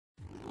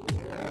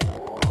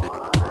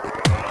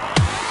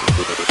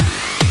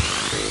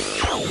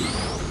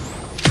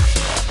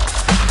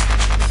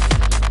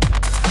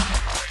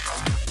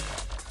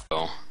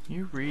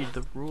read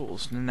the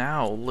rules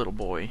now, little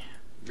boy.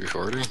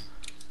 Recording?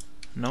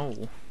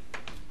 No.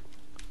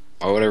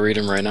 Why would I read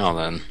them right now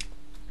then?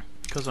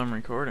 Because I'm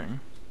recording.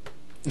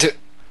 D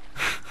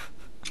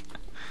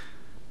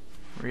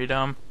Read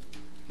them.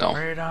 No.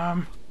 Read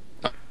them.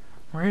 No.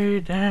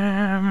 Read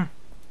them.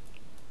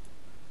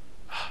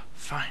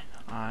 Fine,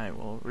 I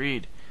will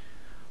read.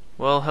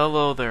 Well,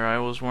 hello there. I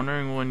was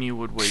wondering when you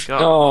would wake up.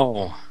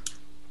 No.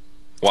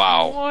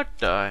 Wow. What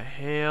the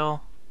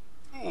hell?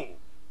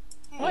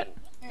 What?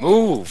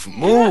 Move.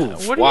 Yeah,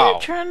 what wow. are you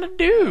trying to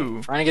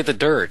do? Trying to get the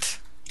dirt.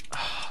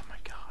 Oh my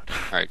god.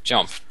 Alright,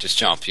 jump. Just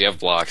jump. You have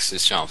blocks.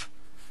 Just jump.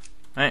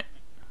 Hey.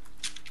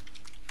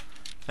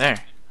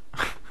 There.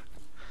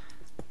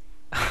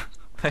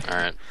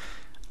 Alright.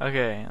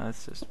 Okay,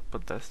 let's just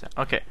put this down.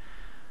 Okay.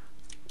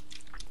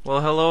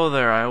 Well, hello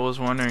there. I was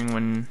wondering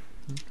when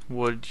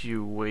would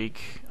you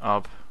wake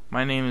up.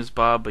 My name is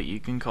Bob, but you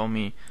can call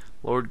me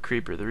Lord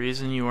Creeper. The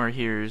reason you are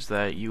here is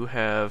that you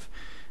have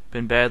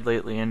been bad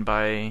lately, and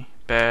by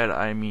bad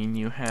I mean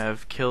you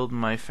have killed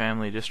my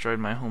family, destroyed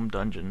my home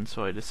dungeon,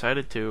 so I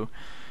decided to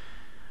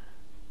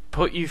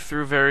put you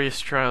through various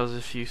trials.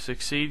 If you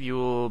succeed, you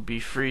will be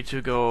free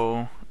to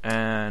go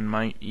and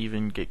might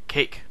even get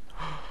cake.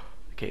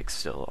 The cake's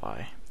still a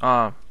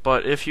lie.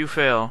 But if you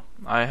fail,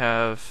 I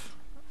have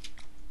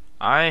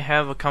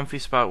a comfy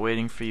spot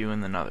waiting for you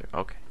in the nether.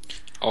 Okay.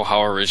 Oh,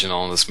 how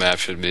original this map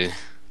should be.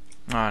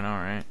 I know,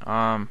 right?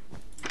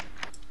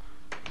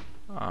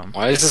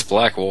 Why is this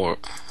black wool?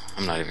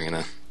 I'm not even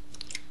gonna...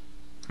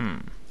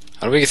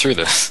 How do we get through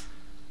this?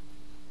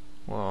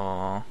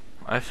 Well,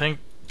 I think...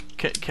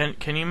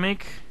 Can you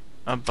make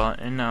a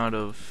button out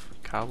of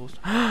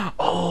cobblestone?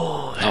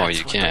 Oh, No, that's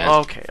you what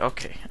can't.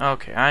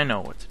 Okay, I know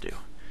what to do.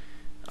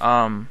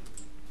 I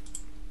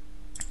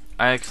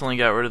accidentally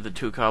got rid of the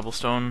 2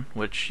 cobblestone,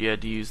 which you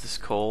had to use this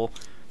coal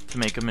to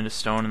make them into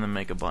stone and then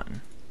make a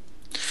button.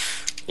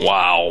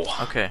 Wow.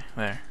 Okay,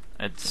 there.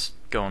 It's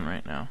going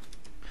right now.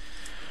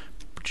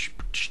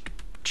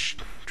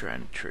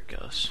 Trying to trick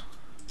us.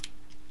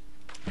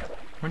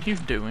 What are you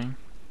doing?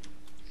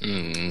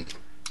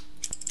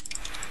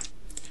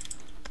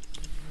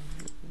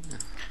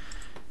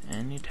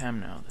 Anytime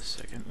now, the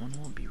second one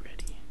will be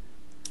ready.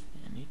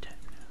 Anytime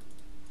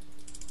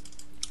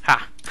now.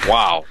 Ha!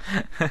 Wow.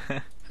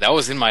 That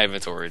was in my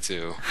inventory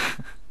too.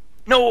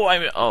 No, I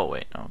mean, oh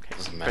wait, okay.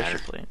 Doesn't Pressure matter.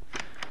 plate.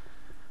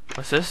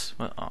 What's this?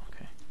 What? Oh,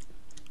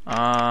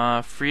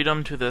 okay.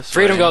 Freedom to this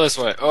Freedom way. go this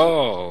way.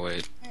 Oh,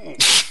 wait.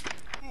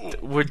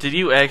 Did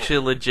you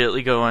actually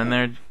legitly go in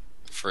there?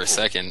 For a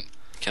second.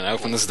 Can I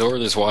open this door?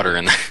 There's water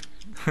in there.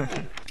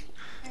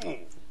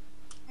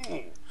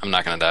 I'm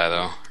not gonna die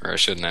though. Or I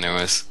shouldn't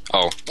anyways.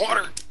 Oh,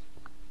 water!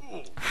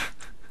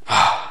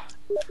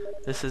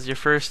 This is your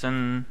first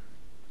and...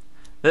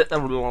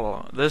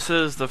 This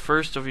is the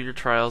first of your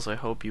trials. I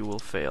hope you will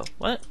fail.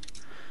 What?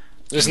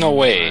 There's no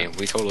way.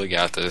 We totally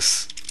got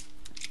this.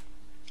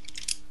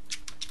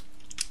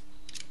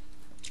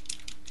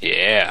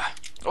 Yeah.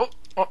 Oh,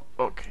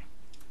 okay.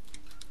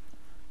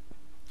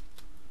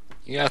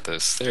 You got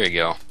this. There you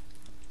go.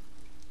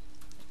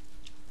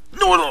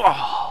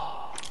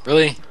 No.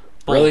 Really?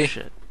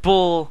 Bullshit.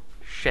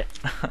 Bullshit.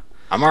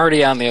 I'm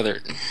already on the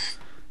other...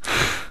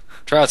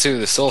 Trial 2,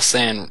 the soul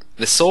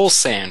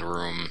sand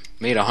room,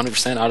 made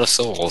 100% out of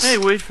souls. Hey,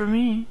 wait for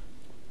me.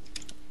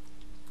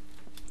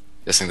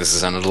 Guessing this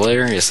is under the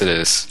layer? Yes, it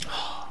is.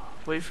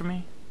 Wait for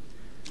me.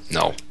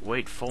 No.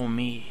 Wait for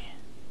me.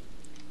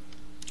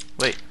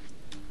 Wait.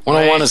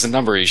 101 Wait. is the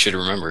number you should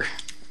remember.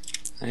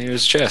 And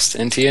there's a chest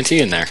and TNT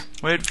in there.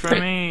 Wait for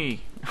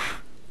me.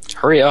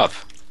 Hurry up.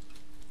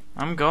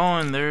 I'm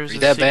going. There's Are you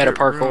a that bad at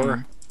secret parkour?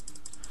 room.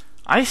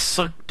 I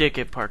suck dick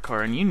at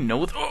parkour, and you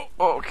know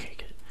okay,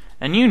 good.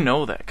 And you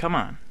know that. Come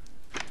on.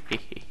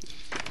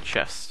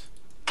 Chest.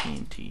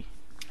 TNT.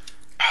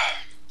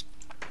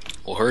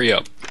 Well, hurry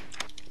up.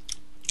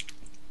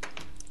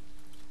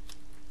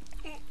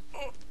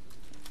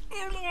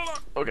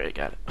 Okay,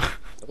 got it.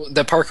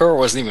 That parkour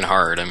wasn't even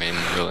hard. I mean,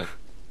 really.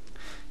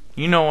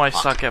 You know I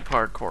suck at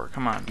parkour.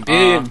 Come on. Be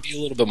a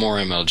little bit more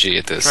MLG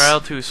at this. Trial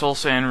 2, soul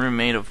sand room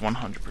made of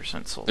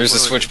 100% soul. There's a What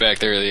do I switch do? back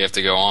there that you have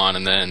to go on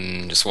and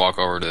then just walk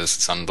over to this.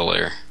 It's on the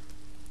layer.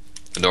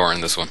 The door in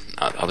this one.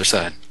 Other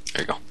side.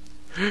 There you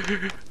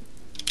go.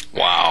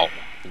 Wow.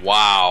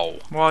 Wow.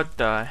 What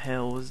the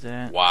hell was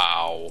that?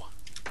 Wow.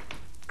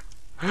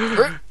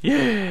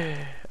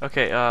 Yeah.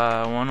 Okay,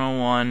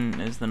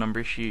 101 is the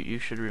number sheet you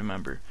should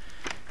remember.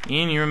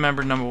 Ian, you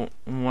remember number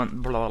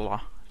 1, blah, blah,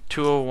 blah.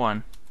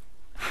 201.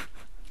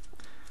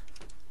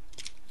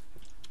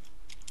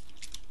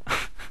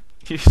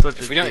 You're such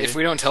a If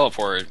we don't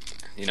teleport,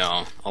 you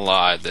know, a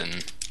lot,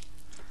 then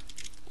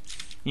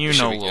you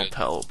should know be we'll good.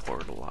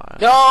 teleport a lot.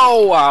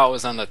 no. I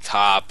was on the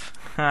top.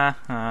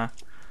 Haha.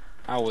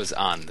 I was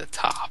on the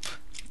top.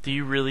 Do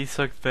you really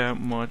suck that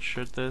much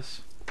at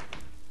this?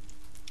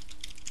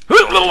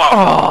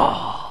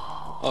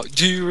 Oh. Oh,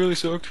 do you really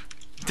suck?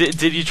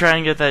 Did you try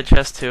and get that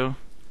chest too?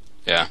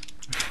 Yeah.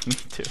 Me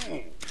too.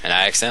 And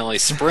I accidentally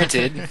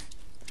sprinted.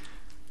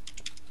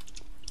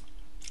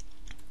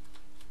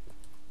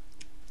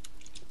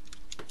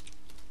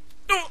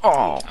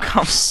 Oh,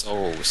 come.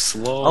 So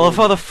slow. I love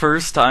how the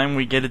first time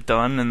we get it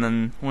done, and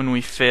then when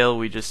we fail,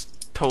 we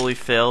just totally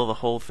fail the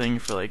whole thing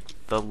for like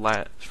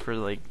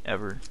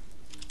ever.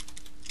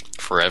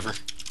 Forever.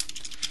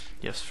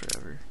 Yes,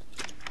 forever.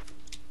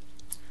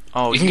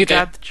 Oh, you can get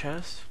got that. the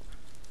chest?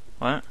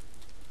 What?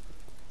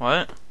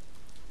 What?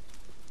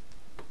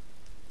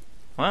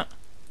 What?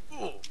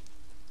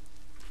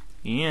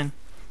 Ian?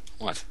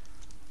 What?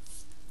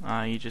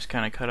 You just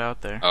kind of cut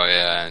out there. Oh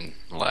yeah, and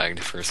lagged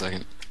for a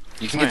second.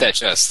 You can get that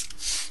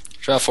chest.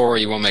 Drop forward,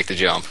 you won't make the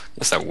jump.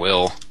 Yes, I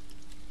will.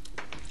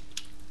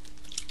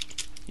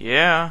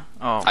 Yeah.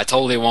 Oh. I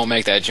totally won't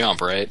make that jump,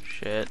 right?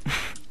 Shit.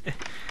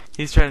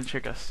 He's trying to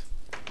trick us.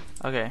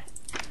 Okay.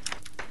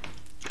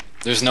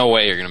 There's no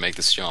way you're gonna make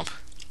this jump.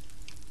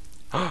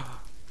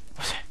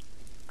 What's it?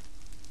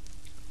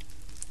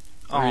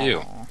 Where are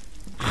you?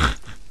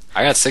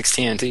 I got 6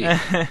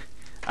 TNT.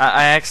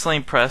 I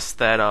accidentally pressed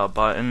that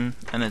button,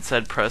 and it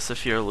said press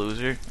if you're a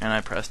loser, and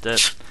I pressed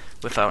it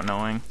without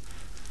knowing.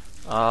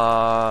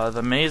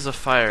 The maze of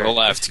fire. Go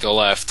left, go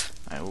left.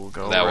 I will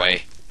go that right.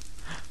 way.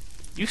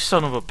 You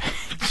son of a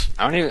bitch.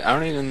 I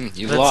don't even,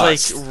 you That's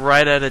lost. like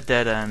right at a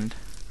dead end.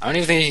 I don't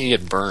even think you can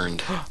get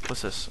burned.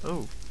 What's this?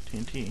 Oh,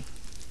 TNT.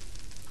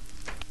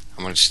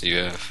 How much do you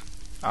have?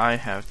 I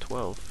have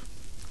 12.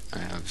 I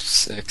have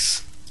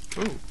 6.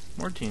 Ooh,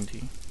 more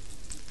TNT.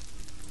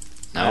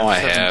 Now I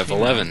have 17.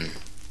 11.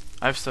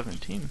 I have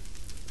 17.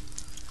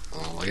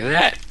 Oh, look at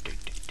that.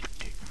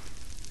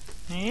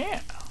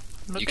 Yeah.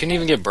 You can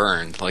even get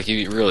burned. Like,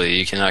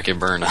 you cannot get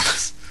burned on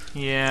this.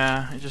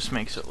 Yeah, it just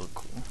makes it look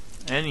cool.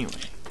 Anyway.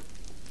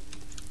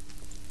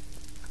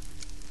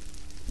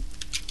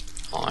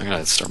 Oh, I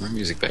gotta start my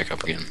music back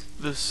up again.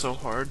 This is so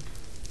hard.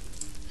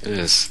 It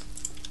is.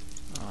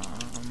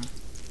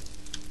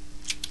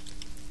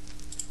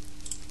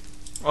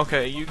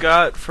 Okay, you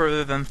got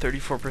further than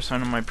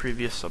 34% of my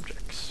previous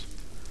subjects.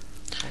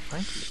 Oh,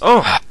 thank you.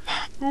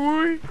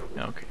 Oh!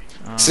 Okay.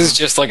 This is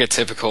just like a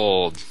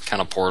typical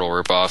kind of Portal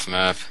ripoff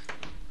map.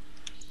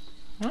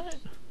 What?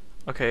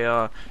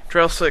 Okay,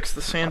 Trail 6,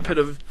 the Sandpit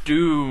of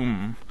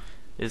Doom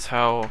is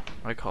how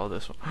I call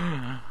this one.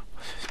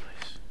 What's this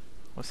place?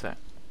 What's that?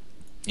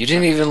 You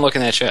didn't even look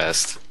in that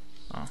chest.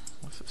 Oh,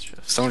 what's this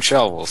chest? Stone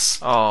shovels.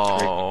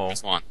 Oh.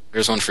 Here's one.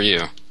 Here's one for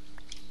you.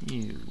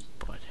 You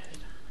butthead.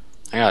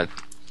 I got...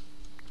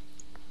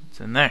 What's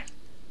in there?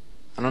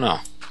 I don't know.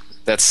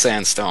 That's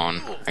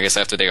sandstone. I guess I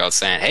have to dig out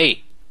sand.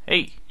 Hey!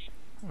 Hey!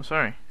 I'm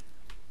sorry.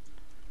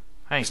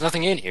 Hey. There's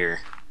nothing in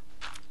here.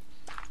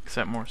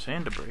 Except more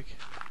sand to break.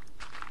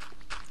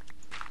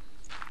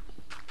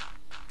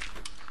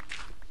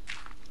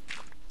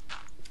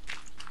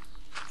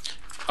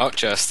 Oh,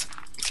 chest.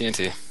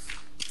 TNT.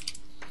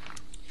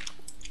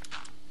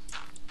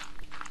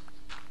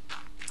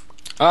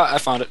 Ah, I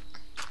found it.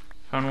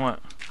 Found what?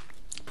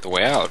 The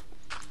way out.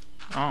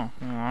 Oh,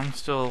 well, I'm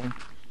still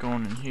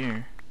going in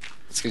here.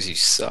 It's because you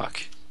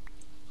suck.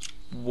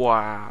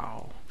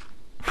 Wow.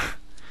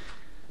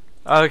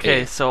 Okay,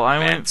 Hey, so I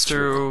went that's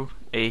through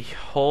a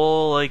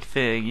whole, like,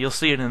 thing. You'll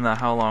see it in the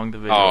how long the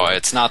video. Oh,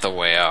 it's not the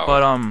way out.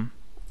 But,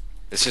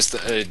 it's just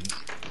a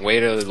way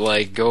to,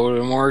 like, go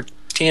to more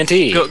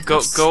TNT.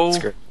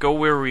 Go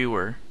where we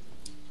were.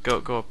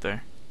 Go up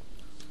there.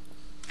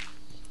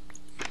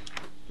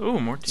 Ooh,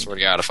 more TNT. Swear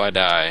to God, if I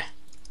die.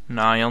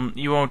 Nah,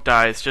 you won't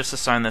die. It's just a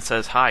sign that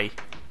says hi.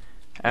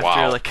 After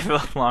Wow. like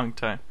a long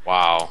time.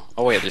 Wow.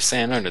 Oh wait, there's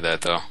sand under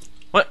that though.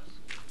 What?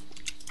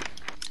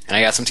 And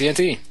I got some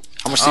TNT.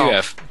 How much do you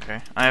have?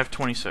 Okay, I have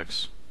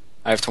 26.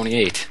 I have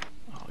 28.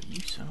 Oh, you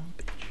son of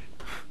a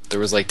bitch. There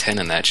was like 10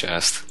 in that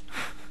chest.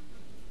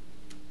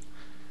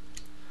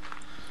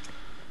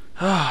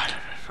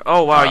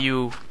 Oh wow,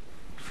 you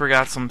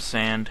forgot some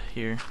sand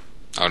here.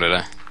 Oh, did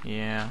I?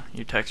 Yeah,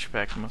 your texture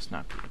pack must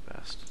not be the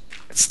best.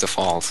 It's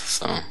default,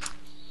 so...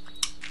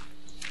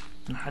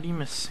 And how do you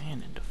miss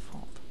sand in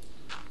default?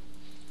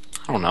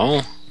 I don't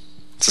know.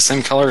 It's the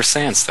same color as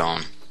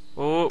sandstone.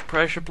 Oh,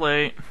 pressure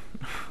plate.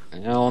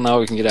 Well, now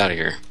we can get out of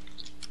here.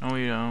 No,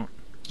 we don't.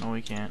 No,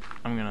 we can't.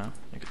 I'm gonna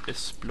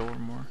explore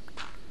more.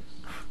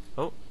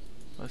 Oh,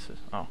 what's this?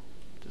 Oh,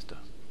 just a...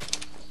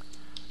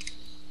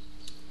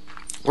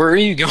 Where are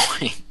you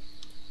going?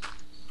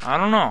 I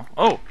don't know.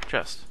 Oh,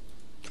 chest.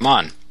 Come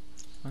on.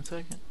 1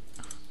 second.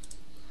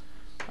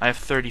 I have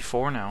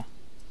 34 now.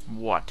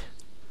 What?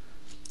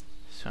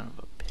 Son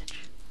of a bitch.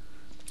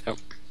 Yep.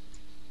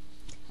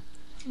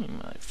 You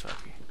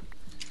motherfucker.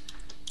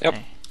 Yep.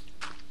 Hey.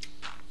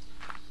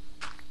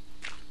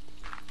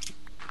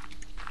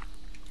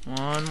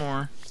 One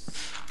more.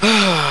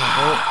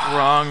 Oh,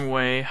 wrong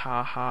way.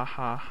 Ha ha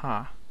ha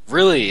ha.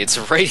 Really? It's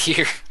right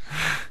here.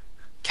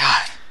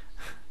 God.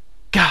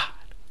 God.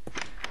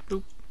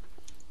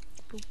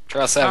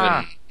 Draw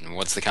 7.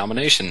 What's the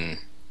combination?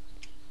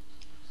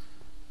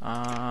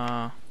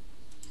 More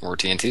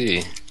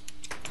TNT.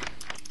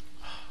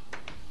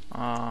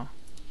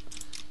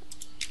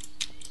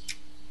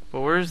 But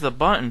where's the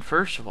button,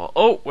 first of all?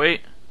 Oh,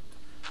 wait.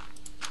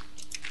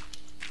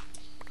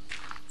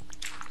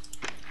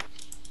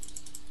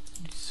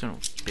 You son of a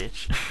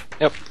bitch.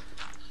 Yep.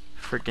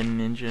 freaking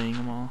ninjaing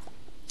them all.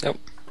 Yep.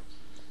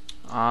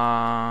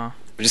 Uh,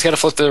 We just gotta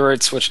flip the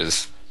right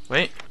switches.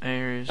 wait,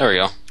 there's... There we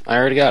go. I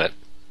already got it.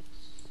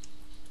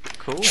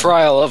 Cool.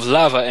 Trial of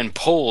lava and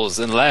poles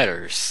and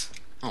ladders.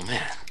 Oh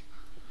man.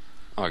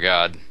 Oh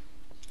god.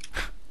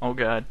 Oh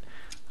god.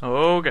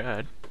 Oh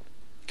god.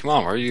 Come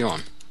on, where are you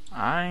going?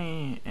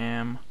 I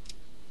am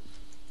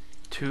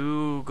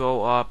 2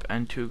 go up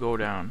and 2 go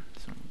down.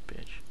 Son of a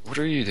bitch. What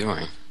are you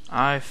doing?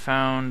 I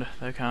found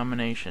the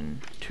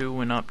combination. 2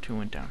 went up, 2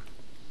 went down.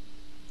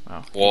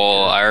 Wow.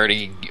 Well, I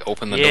already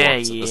opened the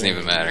door, so it doesn't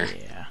even matter.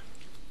 Yeah.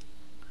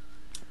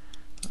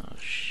 Oh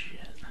shit.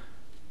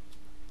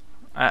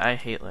 I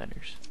hate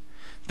ladders.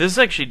 This is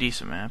actually a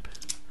decent map.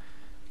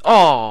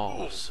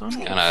 Oh, son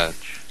of a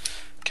bitch.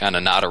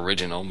 Kinda not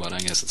original, but I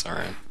guess it's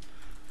alright.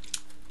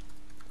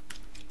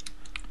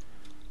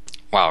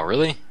 Wow,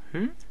 really?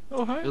 Who?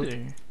 Oh, hi Really?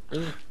 there.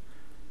 Really?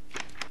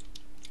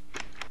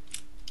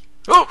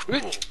 Oh!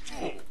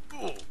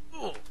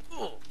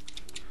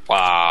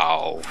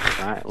 Wow.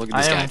 Alright, look at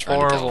this I guy am trying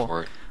horrible. to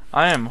teleport.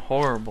 I am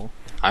horrible.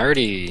 I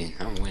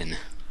win.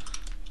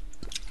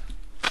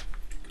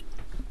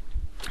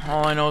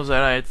 All I know is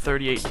that I had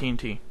 38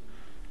 TNT.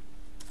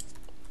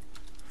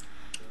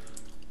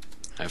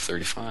 I have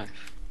 35.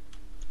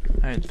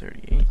 I had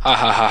 38. Ha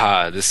ha ha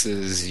ha, this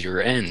is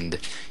your end.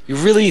 You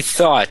really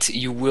thought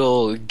you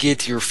will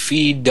get your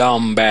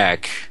freedom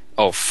back.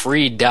 Oh,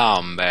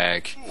 freedom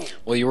back.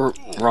 Well, you were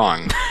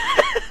wrong.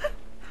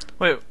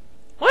 Wait,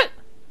 what?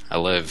 I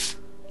live.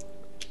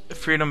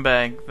 Freedom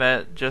bag.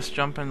 That just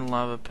jump in the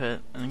lava pit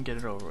and get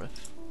it over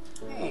with.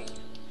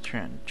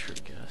 Trying to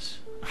trick us.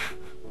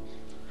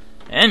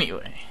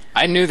 Anyway.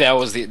 I knew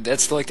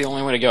that's like the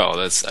only way to go.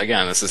 This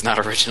is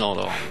not original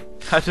at all.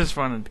 I just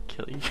wanted to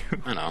kill you.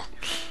 I know.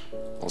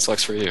 Well,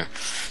 sucks for you.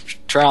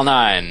 Trial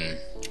 9.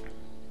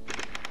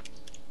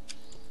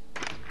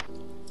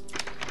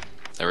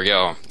 There we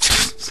go.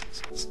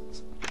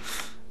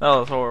 That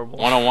was horrible.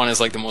 101 is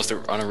like the most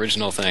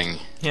unoriginal thing.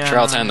 Yeah.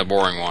 Trial 10, the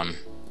boring one.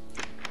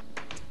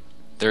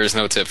 There is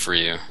no tip for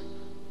you.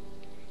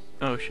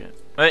 Oh shit.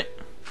 Wait.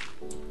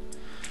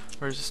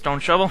 Where's the stone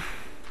shovel?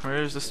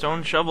 Where's the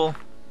stone shovel?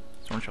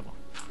 Stone shovel.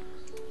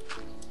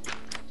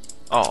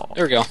 Oh.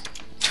 There we go.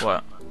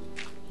 What?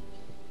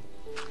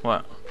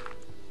 What?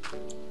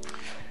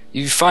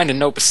 You find a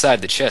note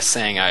beside the chest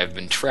saying, I have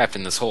been trapped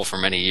in this hole for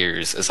many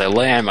years. As I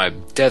lay on my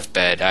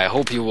deathbed, I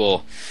hope you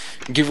will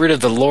get rid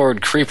of the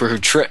Lord Creeper who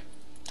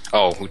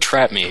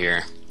trapped me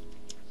here.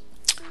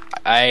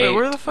 Wait,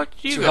 where the fuck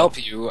did you To go?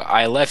 help you,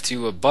 I left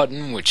you a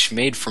button which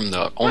made from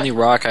the only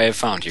rock I have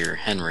found here,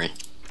 Henry.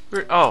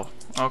 Oh,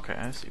 okay,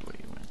 I see what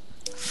you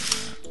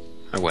meant.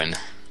 I win.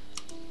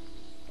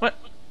 What?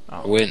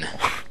 I Oh. win.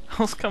 I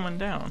was coming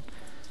down.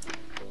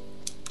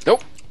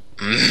 Nope.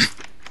 There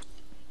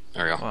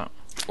we go. What?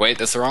 Wait,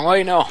 that's the wrong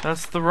way? No.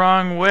 That's the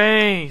wrong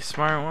way,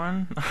 smart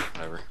one.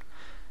 Whatever.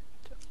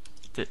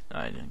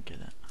 I didn't get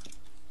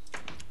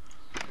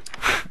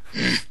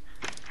it.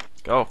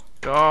 Go,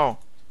 go.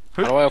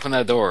 How do I open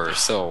that door?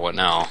 So, what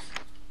now?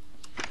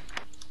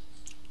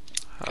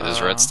 Okay,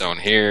 there's redstone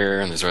here,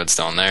 and there's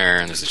redstone there,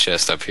 and there's a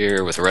chest up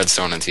here with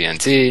redstone and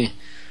TNT.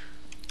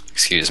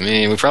 Excuse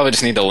me. We probably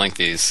just need to link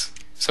these.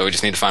 So we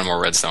just need to find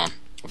more redstone.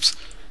 Oops.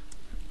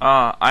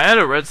 I had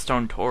a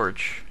redstone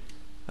torch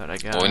that I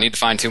got. Well, we need to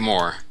find 2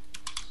 more.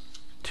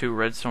 2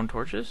 redstone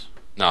torches?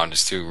 No,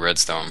 just 2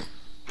 redstone.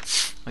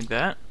 Like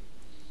that?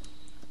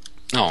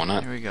 No,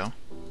 not... Here we go.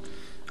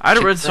 I had a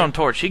Keep redstone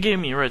torch. He gave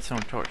me a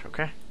redstone torch,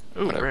 okay?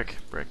 Ooh, Whatever.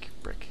 brick.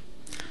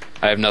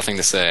 I have nothing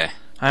to say.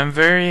 I'm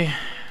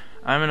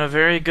in a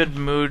very good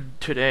mood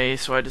today,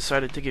 so I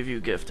decided to give you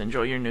a gift.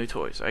 Enjoy your new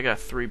toys. I got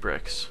 3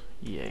 bricks.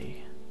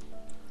 Yay.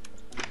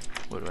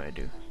 What do I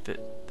do?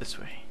 This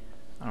way.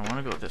 I don't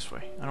want to go this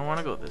way. I don't want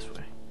to go this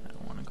way. I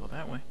don't want to go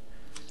that way.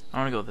 I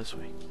want to go this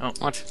way. Oh.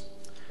 What?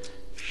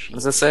 Shit. What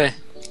does it say?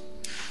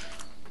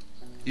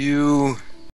 You